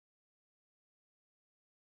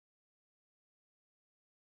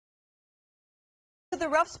the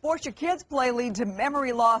rough sports your kids play lead to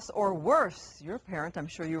memory loss or worse? You're a parent. I'm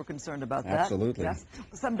sure you were concerned about that. Absolutely. Yes.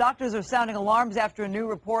 Some doctors are sounding alarms after a new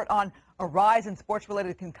report on a rise in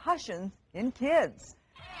sports-related concussions in kids.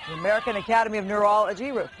 The American Academy of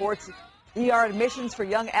Neurology reports ER admissions for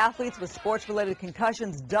young athletes with sports-related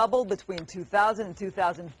concussions doubled between 2000 and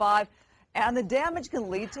 2005, and the damage can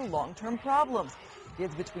lead to long-term problems.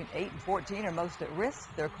 Kids between 8 and 14 are most at risk.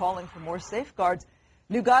 They're calling for more safeguards.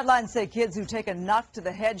 New guidelines say kids who take a knock to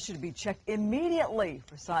the head should be checked immediately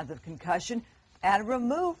for signs of concussion and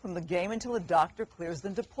removed from the game until a doctor clears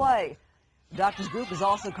them to play. The doctors group is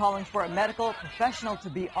also calling for a medical professional to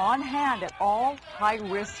be on hand at all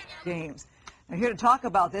high-risk games. Now, here to talk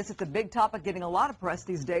about this, it's a big topic getting a lot of press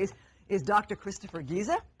these days, is Dr. Christopher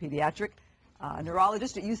Giza, pediatric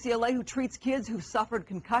neurologist at UCLA who treats kids who suffered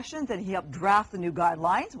concussions, and he helped draft the new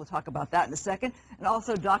guidelines. We'll talk about that in a second. And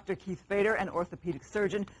also Dr. Keith Fader, an orthopedic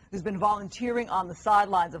surgeon who's been volunteering on the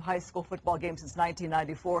sidelines of high school football games since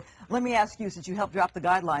 1994. Let me ask you, since you helped draft the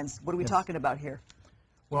guidelines, what are we talking about here?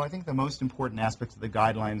 Well, I think the most important aspects of the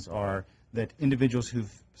guidelines are that individuals who've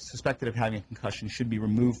suspected of having a concussion should be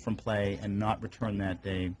removed from play and not return that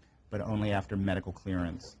day, but only after medical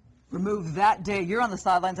clearance. Remove that day. You're on the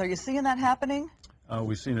sidelines. Are you seeing that happening?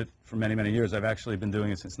 We've seen it for many, many years. I've actually been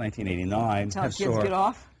doing it since 1989. That's how kids get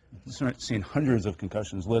off? Seen hundreds of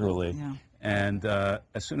concussions, literally. Yeah. And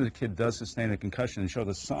as soon as a kid does sustain a concussion and show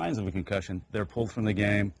the signs of a concussion, they're pulled from the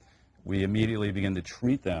game. We immediately begin to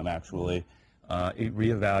treat them, actually,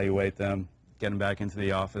 reevaluate them, get them back into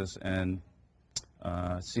the office, and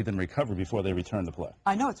see them recover before they return to play.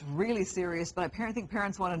 I know it's really serious, but I think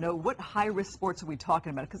parents want to know, what high-risk sports are we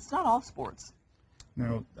talking about? Because it's not all sports.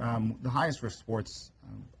 No, the highest risk sports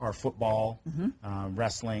are football,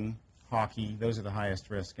 wrestling, hockey. Those are the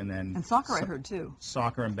highest risk, and soccer, I heard too.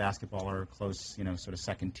 Soccer and basketball are close, sort of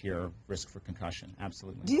second-tier risk for concussion.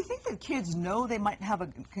 Absolutely. Do you think that kids know they might have a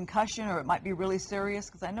concussion, or it might be really serious?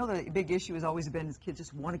 Because I know the big issue has always been is kids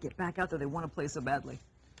just want to get back out there. They want to play so badly.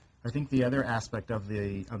 I think the other aspect of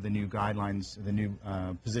the new guidelines, the new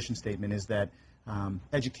position statement, is that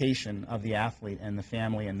education of the athlete and the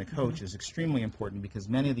family and the coach is extremely important, because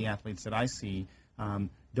many of the athletes that I see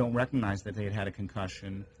don't recognize that they had a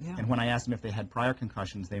concussion. Yeah. And when I ask them if they had prior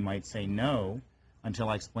concussions, they might say no until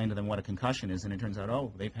I explain to them what a concussion is, and it turns out,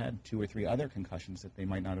 oh, they've had 2 or 3 other concussions that they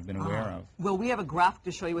might not have been aware of. Well, we have a graphic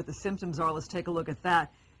to show you what the symptoms are. Let's take a look at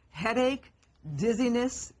that. Headache,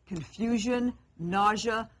 dizziness, confusion,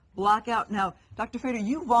 nausea, blackout. Now, Dr. Fader,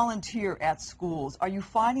 you volunteer at schools. Are you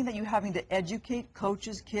finding that you're having to educate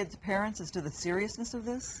coaches, kids, parents as to the seriousness of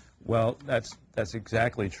this? Well, that's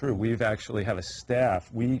exactly true. We've actually have a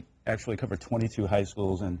staff. We actually cover 22 high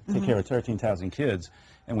schools and take care of 13,000 kids,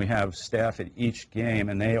 and we have staff at each game,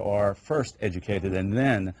 and they are first educated, and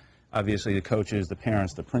then obviously the coaches, the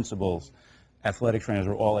parents, the principals, athletic trainers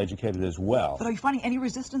are all educated as well. But are you finding any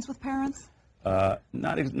resistance with parents?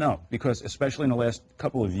 No, because especially in the last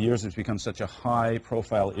couple of years, it's become such a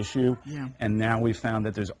high-profile issue, and now we've found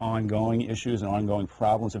that there's ongoing issues and ongoing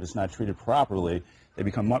problems. If it's not treated properly, they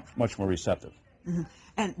become much more receptive.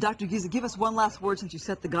 And Dr. Giza, give us one last word since you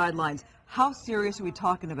set the guidelines. How serious are we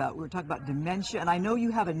talking about? We were talking about dementia, and I know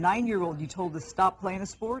you have a 9-year-old you told to stop playing a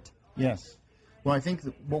sport? Yes. Well, I think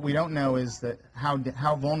what we don't know is that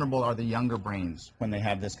how vulnerable are the younger brains when they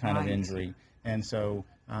have this kind of injury. And so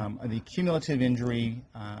the cumulative injury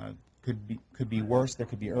could be worse. There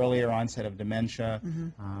could be earlier onset of dementia.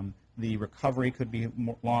 The recovery could be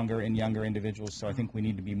longer in younger individuals. So I think we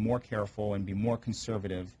need to be more careful and be more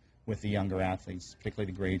conservative with the younger athletes,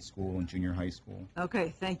 particularly the grade school and junior high school.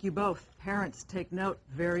 Okay, thank you both. Parents, take note.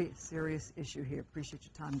 Very serious issue here. Appreciate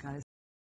your time, guys.